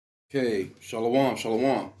Okay, shalom,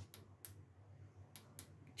 shalom.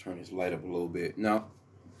 Turn this light up a little bit. Now,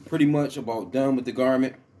 pretty much about done with the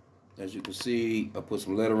garment. As you can see, I put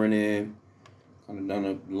some lettering in. Kind of done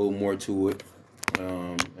a little more to it.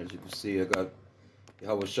 As you can see, I got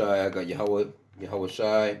Yahweh Shai. I got Yahweh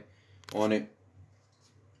Shai on it.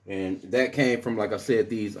 And that came from, like I said,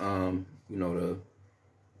 these, the little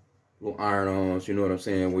iron-ons, you know what I'm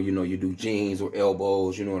saying? Where, you do jeans or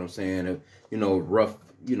elbows, you know what I'm saying? Rough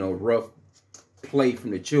play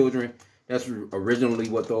from the children. That's originally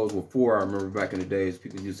what those were for. I remember back in the days,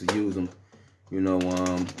 people used to use them,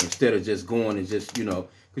 instead of just going and just,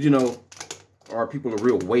 because, our people are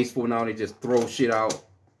real wasteful now. They just throw shit out.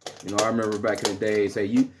 I remember back in the days,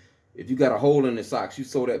 hey, if you got a hole in the socks, you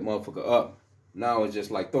sew that motherfucker up. Now it's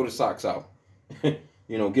just like, throw the socks out. Get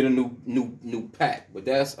a new pack. But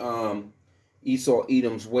that's Esau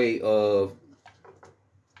Edom's way of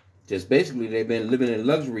just basically they've been living in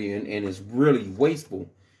luxury and it's really wasteful.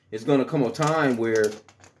 It's gonna come a time where,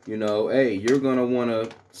 hey, you're gonna wanna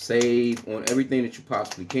save on everything that you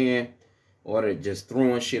possibly can, or to just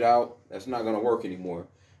throwing shit out. That's not gonna work anymore.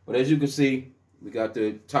 But as you can see, we got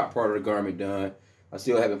the top part of the garment done. I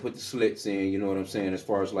still haven't put the slits in, you know what I'm saying, as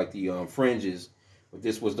far as like the fringes. But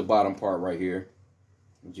this was the bottom part right here.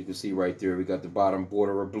 As you can see right there, we got the bottom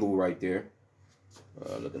border of blue right there.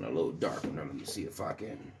 Looking a little dark. Now let me see if I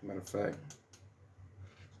can. Matter of fact,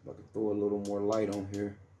 if I can throw a little more light on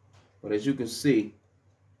here. But as you can see,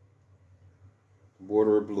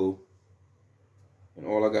 border of blue. And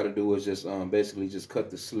all I got to do is just basically just cut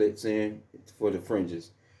the slits in for the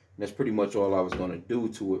fringes. And that's pretty much all I was going to do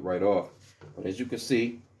to it right off. But as you can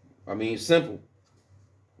see, I mean, simple.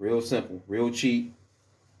 Real simple. Real cheap.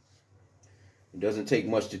 It doesn't take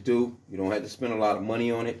much to do. You don't have to spend a lot of money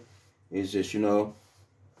on it. It's just,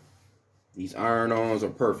 these iron-ons are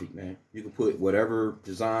perfect, man. You can put whatever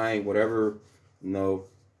design, whatever,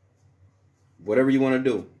 whatever you want to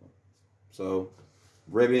do. So,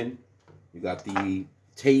 ribbon, you got the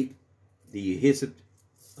tape, the adhesive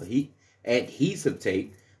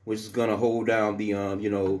tape, which is going to hold down the,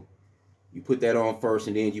 you put that on first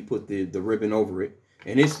and then you put the ribbon over it.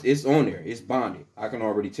 And it's on there. It's bonded. I can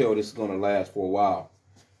already tell this is going to last for a while.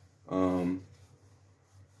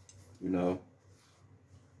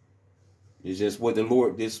 It's just what the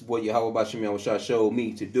Lord, this is what Yahweh H.I.M showed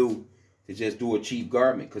me to do, to just do a cheap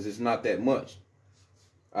garment, because it's not that much.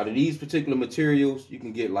 Out of these particular materials, you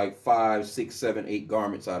can get like 5, 6, 7, 8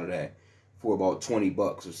 garments out of that for about $20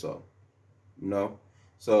 or so.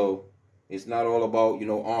 So it's not all about,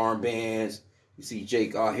 armbands. You see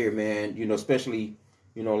Jake out here, man, especially,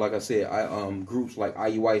 like I said, groups like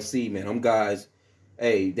IUIC, man, them guys,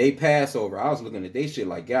 hey, they Passover. I was looking at they shit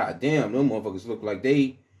like, God damn, them motherfuckers look like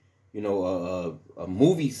they, a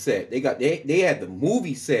movie set. They had the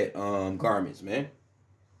movie set garments, man.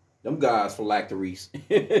 Them guys phylacteries.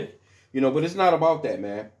 But it's not about that,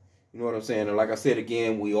 man. You know what I'm saying? And like I said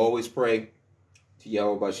again, we always pray to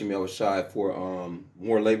Yahweh Bashim Shai for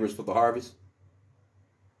more laborers for the harvest.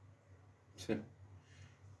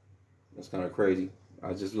 That's kind of crazy.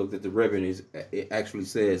 I just looked at the ribbon. It actually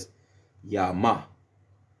says Yama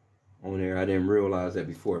on there. I didn't realize that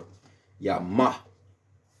before. Yama.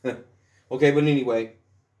 Okay, but anyway,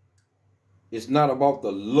 it's not about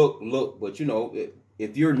the look, but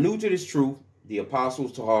if you're new to this truth, the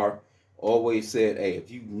apostles Tahar always said, hey, if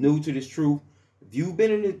you're new to this truth, if you've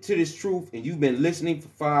been into this truth and you've been listening for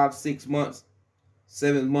 5, 6 months,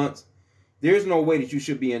 7 months, there's no way that you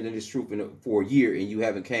should be into this truth for a year and you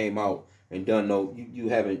haven't came out and done you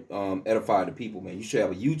haven't edified the people, man. You should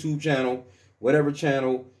have a YouTube channel, whatever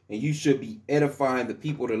channel, and you should be edifying the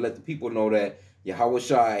people to let the people know that Yahweh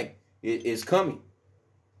Shai is coming.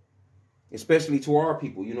 Especially to our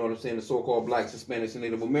people, you know what I'm saying? The so-called blacks, Hispanics, and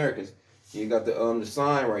Native Americans. You got the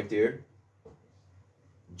sign right there.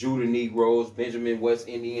 Judah Negroes, Benjamin West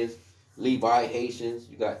Indians, Levi Haitians.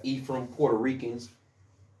 You got Ephraim Puerto Ricans,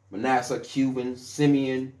 Manasseh Cubans,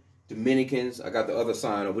 Simeon Dominicans. I got the other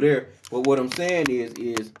sign over there. But what I'm saying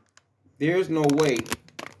is there's no way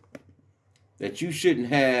that you shouldn't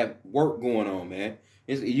have work going on, man.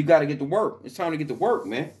 You got to get to work. It's time to get to work,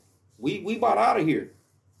 man. We about out of here.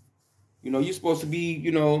 You're supposed to be,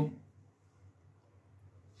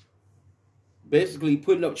 basically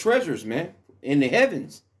putting up treasures, man, in the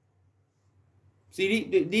heavens.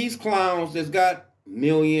 See, these clowns that's got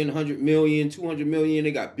million, 100 million, 200 million,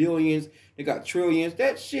 they got billions, they got trillions.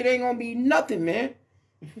 That shit ain't gonna be nothing, man.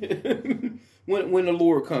 when the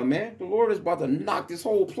Lord come, man. The Lord is about to knock this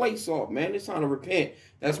whole place off, man. It's time to repent.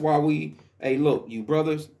 That's why hey, look, you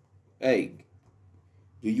brothers, hey,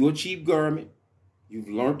 do you a cheap garment. You've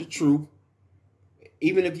learned the truth.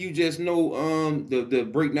 even if you just know the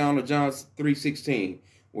breakdown of John 3:16,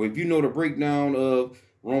 or if you know the breakdown of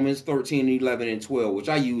Romans 13, 11, and 12, which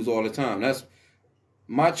I use all the time. That's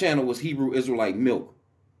my channel was Hebrew Israelite Milk.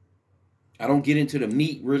 I don't get into the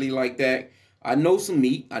meat really like that. I know some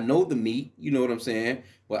meat. I know the meat. You know what I'm saying?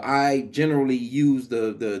 But I generally use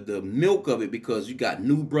the milk of it because you got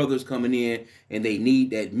new brothers coming in and they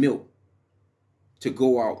need that milk to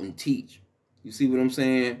go out and teach. You see what I'm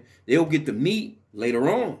saying? They'll get the meat later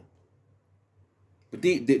on. But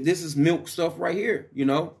this is milk stuff right here, you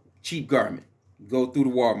know? Cheap garment. You go through the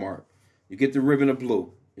Walmart. You get the ribbon of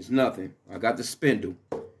blue. It's nothing. I got the spindle,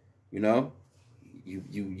 you know? You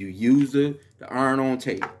use the iron-on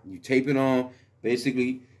tape. You tape it on.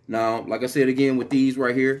 Basically, now, like I said again, with these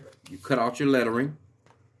right here, you cut out your lettering.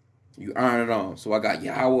 You iron it on. So I got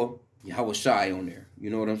Yahweh Shai on there. You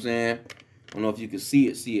know what I'm saying? I don't know if you can see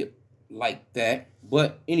it like that.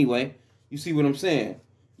 But anyway, you see what I'm saying.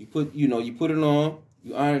 You put it on,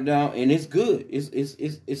 you iron it down, and it's good.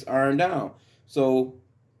 It's ironed down. So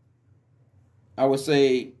I would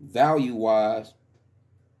say value-wise,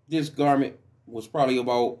 this garment was probably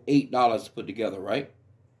about $8 to put together, right?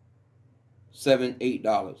 $7,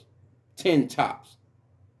 $8. 10 tops.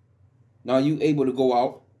 Now you able to go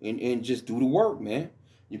out and just do the work, man.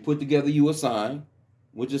 You put together you a sign,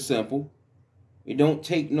 which is simple. It don't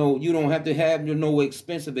take you don't have to have no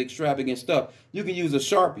expensive, extravagant stuff. You can use a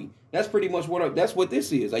Sharpie. That's pretty much that's what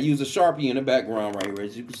this is. I use a Sharpie in the background right here,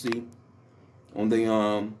 as you can see on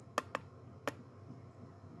the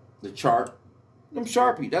chart. That's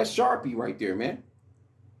Sharpie right there, man.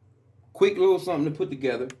 Quick little something to put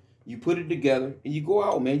together. You put it together and you go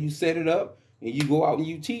out, man. You set it up and you go out and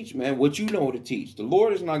you teach, man, what you know to teach. The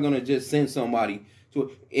Lord is not going to just send somebody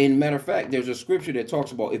to. In matter of fact, there's a scripture that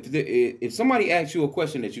talks about if somebody asks you a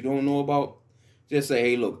question that you don't know about, just say,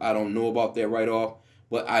 hey, look, I don't know about that right off,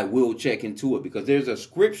 but I will check into it, because there's a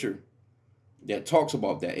scripture that talks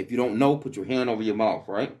about that. If you don't know, put your hand over your mouth,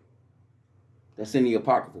 right? That's in the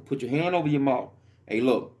Apocrypha. Put your hand over your mouth. Hey,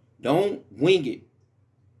 look, don't wing it.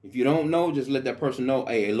 If you don't know, just let that person know,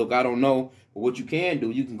 hey, look, I don't know. But what you can do,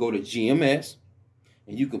 you can go to GMS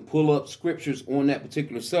and you can pull up scriptures on that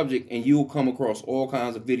particular subject, and you'll come across all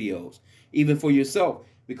kinds of videos, even for yourself.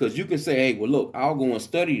 Because you can say, hey, well, look, I'll go and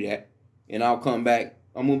study that, and I'll come back.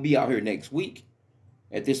 I'm going to be out here next week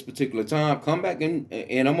at this particular time. Come back and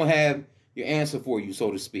I'm going to have your answer for you,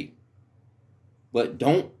 so to speak. But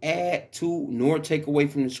don't add to nor take away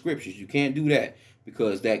from the scriptures. You can't do that,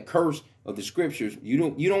 because that curse of the scriptures, you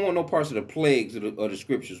don't want no parts of the plagues of the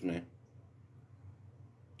scriptures, man.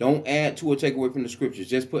 Don't add to or take away from the scriptures.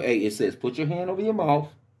 Just put, hey, it says, put your hand over your mouth.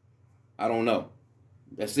 I don't know.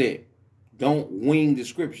 That's it. Don't wing the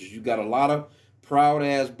scriptures. You got a lot of proud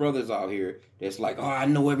ass brothers out here that's like, oh, I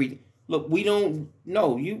know everything. Look, we don't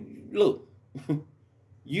know. You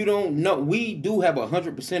don't know. We do have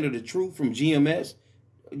 100% of the truth from GMS,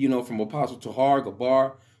 from Apostle Tahar,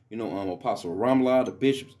 Gabar, Apostle Ramla, the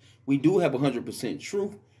bishops. We do have 100%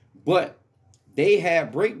 truth, but they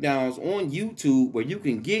have breakdowns on YouTube where you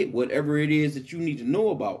can get whatever it is that you need to know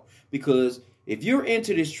about. Because if you're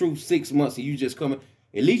into this truth 6 months and you just come in,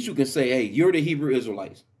 at least you can say, hey, you're the Hebrew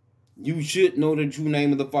Israelites. You should know the true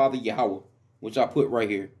name of the Father, Yahweh, which I put right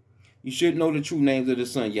here. You should know the true names of the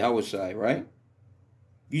Son, Yahweh Shai, right?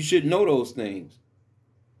 You should know those things.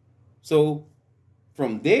 So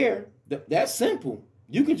from there, that's simple.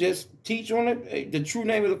 You can just teach on it. The true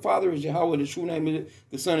name of the Father is Yahweh. The true name of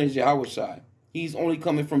the Son is Yahweh Shai. He's only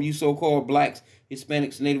coming from you so-called blacks,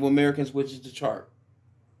 Hispanics, Native Americans, which is the chart.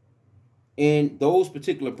 And those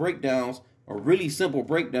particular breakdowns are really simple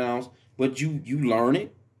breakdowns, but you learn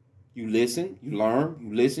it. You listen, you learn,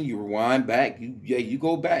 you listen, you rewind back. You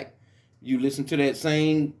go back. You listen to that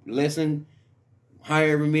same lesson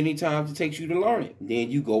however many times it takes you to learn it.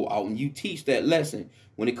 Then you go out and you teach that lesson.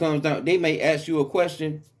 When it comes down, they may ask you a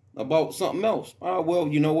question about something else. Oh, well,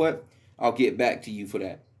 you know what? I'll get back to you for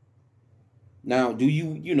that. Now, do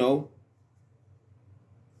you're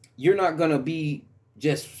not going to be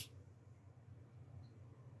just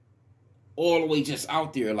all the way just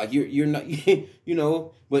out there. Like you're not,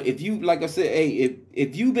 but if you, like I said, hey,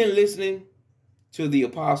 if you've been listening to the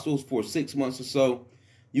apostles for 6 months or so,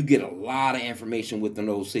 you get a lot of information within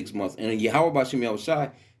those 6 months. And Yahweh Bashim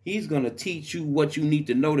Yahushai, he's going to teach you what you need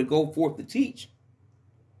to know to go forth to teach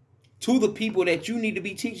to the people that you need to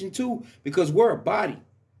be teaching to, because we're a body.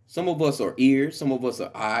 Some of us are ears, some of us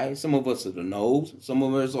are eyes, some of us are the nose, some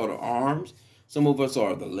of us are the arms, some of us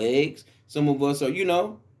are the legs, some of us are,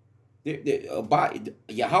 a body.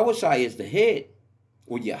 Yahweh Shai is the head,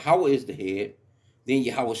 or Yahweh is the head, then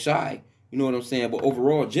Yahweh Shai. You know what I'm saying? But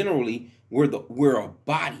overall, generally, We're a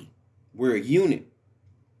body. We're a unit.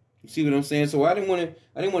 You see what I'm saying? So I didn't want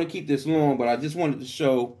to keep this long, but I just wanted to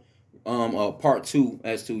show part 2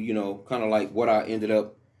 as to, you know, kind of like what I ended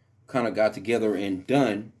up kind of got together and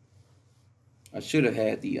done. I should have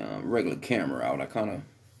had the regular camera out.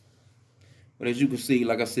 But as you can see,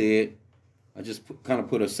 like I said, I just kind of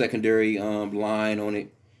put a secondary line on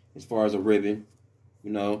it as far as a ribbon,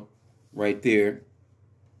 you know, right there.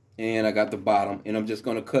 And I got the bottom, and I'm just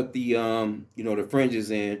gonna cut the you know, the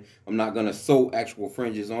fringes in. I'm not gonna sew actual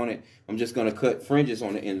fringes on it. I'm just gonna cut fringes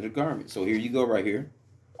on the end of the garment. So here you go, right here.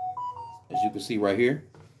 As you can see right here,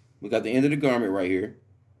 we got the end of the garment right here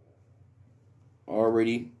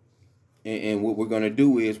already. And what we're gonna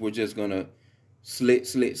do is we're just gonna slit,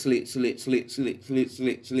 slit, slit, slit, slit, slit, slit,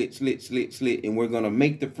 slit, slit, slit, slit, slit, and we're gonna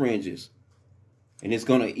make the fringes, and it's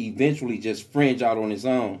gonna eventually just fringe out on its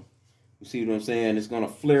own. You see what I'm saying? It's going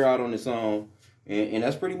to flare out on its own. And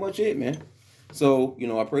that's pretty much it, man. So, you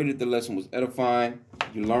know, I pray that the lesson was edifying.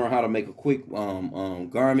 You learn how to make a quick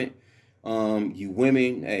garment. You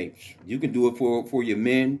women, hey, you can do it for your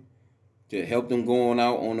men to help them going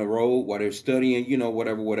out on the road while they're studying, you know,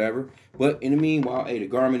 whatever. But in the meanwhile, hey, the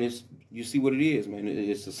garment is, you see what it is, man.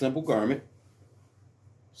 It's a simple garment.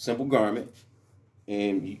 Simple garment.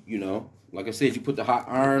 And, you know, like I said, you put the hot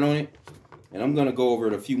iron on it. And I'm going to go over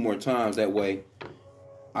it a few more times. That way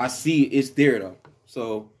I see it's there, though.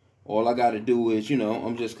 So all I got to do is, you know,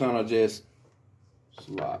 I'm just kind of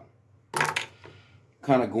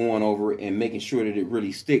kind of going over it and making sure that it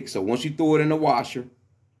really sticks. So once you throw it in the washer,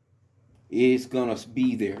 it's going to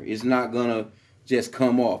be there. It's not going to just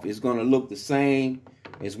come off. It's going to look the same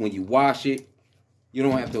as when you wash it. You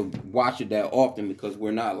don't have to wash it that often because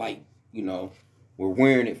we're not like, you know, we're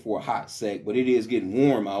wearing it for a hot sec. But it is getting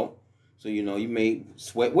warm out. So, you know, you may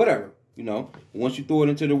sweat, whatever, you know. Once you throw it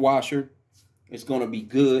into the washer, it's going to be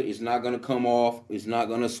good. It's not going to come off. It's not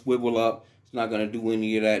going to swivel up. It's not going to do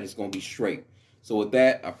any of that. It's going to be straight. So with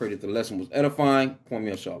that, I pray that the lesson was edifying. Point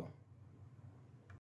me, inshallah.